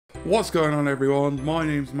What's going on everyone, my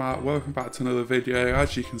name's Matt, welcome back to another video.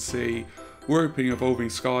 As you can see, we're opening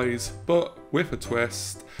Evolving Skies, but with a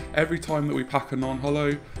twist. Every time that we pack a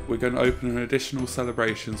non-holo, we're going to open an additional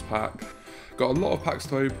celebrations pack. Got a lot of packs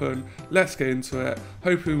to open, let's get into it,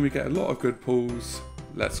 hoping we get a lot of good pulls.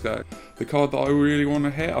 Let's go. The card that I really want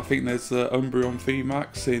to hit, I think there's the Umbreon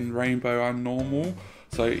VMAX in Rainbow and Normal,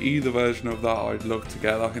 so either version of that I'd love to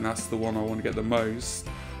get. I think that's the one I want to get the most.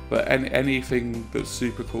 But anything that's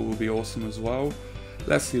super cool will be awesome as well.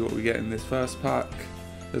 Let's see what we get in this first pack.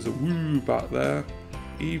 There's a Woo back there.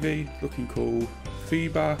 Eevee, looking cool.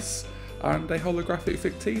 Feebas, and a holographic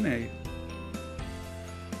Victini.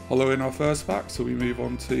 Holo in our first pack, so we move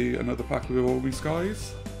on to another pack of Evolving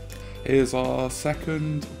Skies. Here's our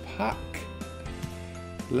second pack.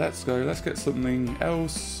 Let's go, let's get something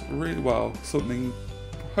else really well. Something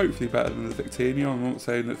hopefully better than the Victini. I'm not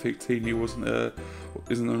saying that Victini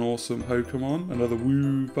isn't an awesome Pokemon. Another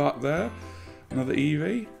Woo back there. Another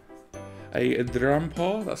Eevee. A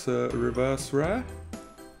Drampa, that's a reverse rare.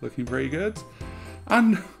 Looking pretty good.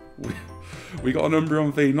 And we got an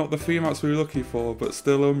Umbreon V, not the VMAX we were looking for, but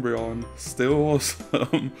still Umbreon. Still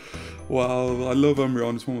awesome. Well, I love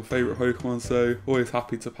Umbreon, it's one of my favourite Pokemon, so always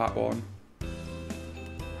happy to pack one.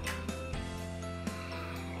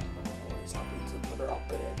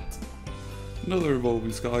 Another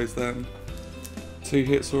Evolving Skies then. 2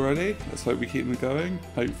 hits already, let's hope we keep them going.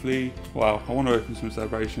 Hopefully, well, I want to open some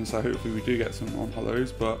celebrations, so hopefully we do get some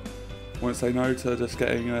non-holos, but I won't say no to just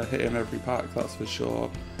getting a hit in every pack, that's for sure.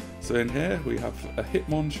 So in here we have a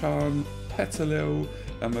Hitmonchan, Petalil,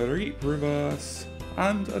 a Mareep reverse,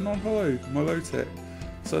 and a non-holo, Milotic.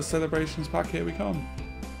 So celebrations pack, here we come.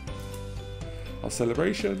 Our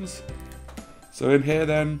celebrations. So in here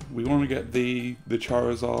then, we want to get the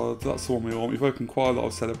Charizard, that's the one we want. We've opened quite a lot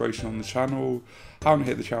of celebration on the channel. Haven't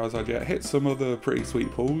hit the Charizard yet, hit some other pretty sweet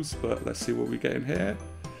pulls, but let's see what we get in here.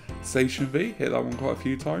 Station V, hit that one quite a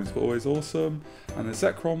few times, but always awesome. And a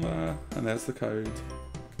Zekrom there, and there's the code.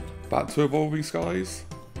 Back to Evolving Skies.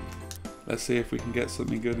 Let's see if we can get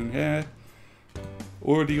something good in here.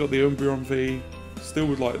 Already got the Umbreon V, still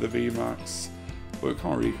would like the VMAX, but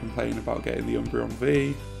can't really complain about getting the Umbreon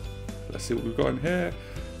V. Let's see what we've got in here.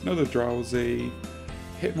 Another Drowsy,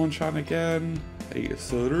 Hitmonchan again, a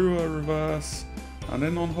Sarua reverse, and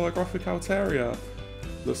a non-holographic Altaria.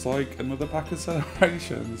 Looks like another pack of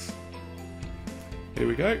celebrations. Here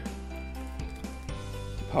we go.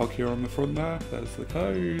 Palkia on the front there, there's the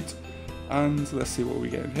code. And let's see what we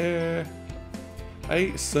get in here.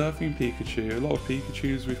 A Surfing Pikachu, a lot of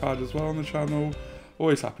Pikachus we've had as well on the channel.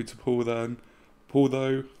 Always happy to pull then. Pull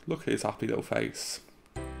though, look at his happy little face.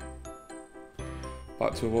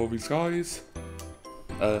 Back to Evolving Skies.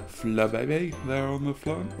 Flababy there on the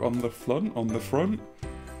front.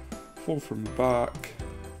 4 from the back.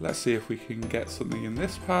 Let's see if we can get something in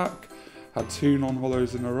this pack. Had 2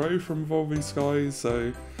 non-holos in a row from Evolving Skies,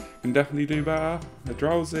 so can definitely do better. A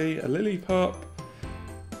Drowsy, a Lillipup,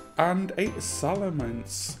 and a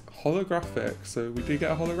Salamence holographic. So we do get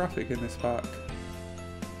a holographic in this pack.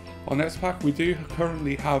 On next pack, we do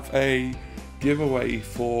currently have a giveaway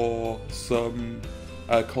for some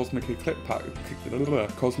Cosmic Eclipse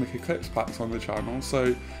packs on the channel, so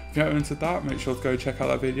if you haven't entered that, make sure to go check out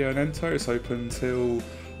that video and enter. It's open until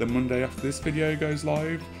the Monday after this video goes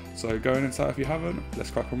live, so go and enter that if you haven't.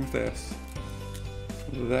 Let's crack on with this.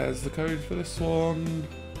 There's the code for this one,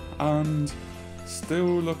 and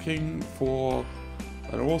still looking for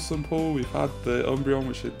an awesome pull. We've had the Umbreon,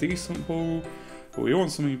 which is a decent pull, but we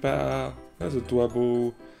want something better. There's a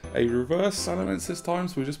Dwebble, a reverse Salamence this time,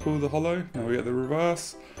 so we just pull the holo, now we get the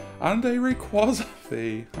reverse, and a Rayquaza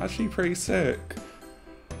V, actually pretty sick.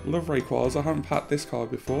 Love Rayquaza, I haven't packed this card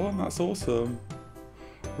before, and that's awesome.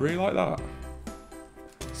 Really like that.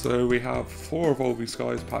 So we have 4 Evolving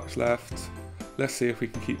Skies packs left. Let's see if we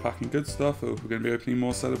can keep packing good stuff, or if we're going to be opening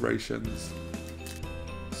more celebrations.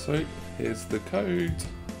 So here's the code.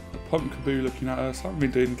 Pumpkaboo looking at us. I haven't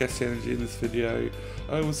been doing Guessy Energy in this video.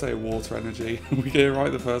 I will say Water Energy. We get it right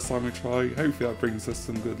the first time we try. Hopefully that brings us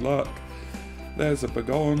some good luck. There's a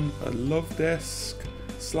Bagon, a Love Disc,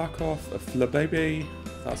 Slack Off, a Flababy,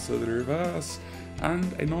 that's the reverse, and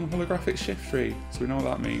a non-holographic Shiftry. So we know what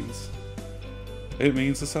that means. It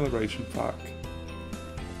means a celebration pack.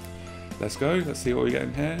 Let's go, let's see what we get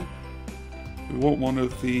in here. We want one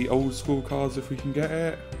of the old school cards if we can get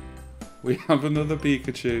it. We have another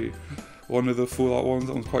Pikachu, one of the full art ones.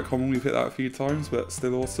 That one's quite common, we've hit that a few times, but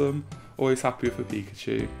still awesome. Always happy with a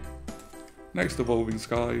Pikachu. Next, Evolving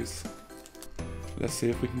Skies. Let's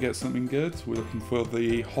see if we can get something good. We're looking for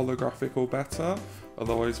the holographic or better,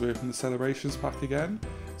 otherwise we open the celebrations pack again.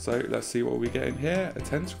 So let's see what we get in here. A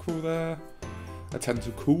tentacle there, a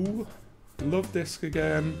tentacle, love disc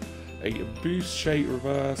again, a boost shape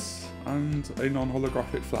reverse, and a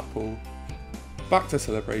non-holographic flapple. Back to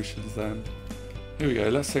celebrations then. Here we go,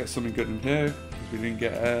 let's get something good in here, because we didn't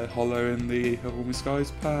get a holo in the All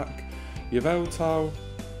Skies pack. Yveltal,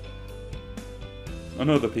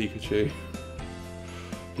 another Pikachu.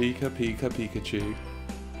 Pikachu.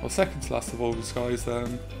 Well, second to last of All Skies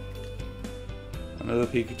then. Another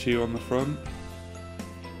Pikachu on the front.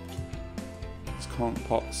 Just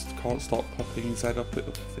can't stop popping his head up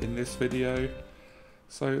in this video.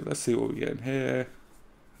 So let's see what we get in here.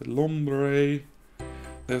 A Lombre.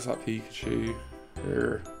 There's that Pikachu.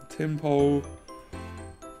 Timpole.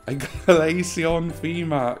 A Glaceon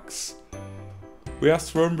VMAX. We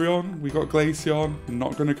asked for Umbreon, we got Glaceon.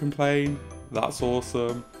 Not gonna complain. That's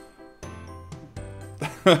awesome.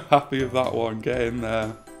 Happy with that one. Get in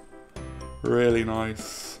there. Really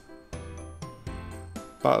nice.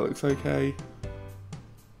 That looks okay.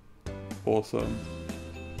 Awesome.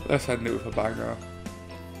 Let's end it with a banger.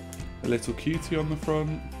 A little cutie on the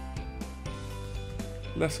front.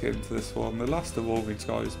 Let's get into this one. The last Evolving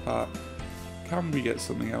Skies pack. Can we get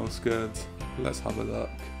something else good? Let's have a look.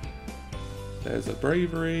 There's a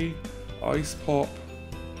Bravery, Ice Pop,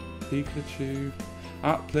 Pikachu,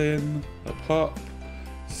 Applin, a Pup,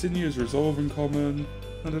 Sinuous Resolve in common,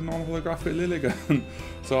 and a non-holographic Lilligant.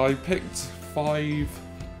 So I picked 5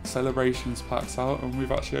 celebrations packs out and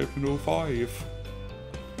we've actually opened all 5.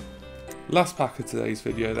 Last pack of today's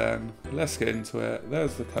video then, let's get into it.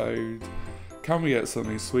 There's the code. Can we get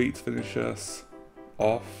something sweet to finish us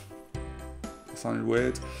off? That sounded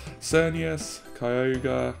weird. Cernius,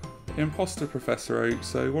 Kyogre, Imposter Professor Oak,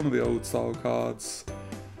 so one of the old style cards.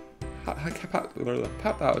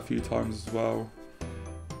 Packed out a few times as well.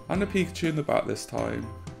 And a Pikachu in the back this time.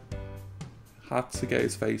 Had to get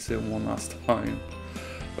his face in one last time.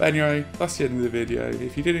 But anyway, that's the end of the video.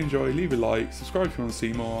 If you did enjoy, leave a like, subscribe if you want to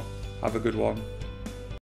see more. Have a good one.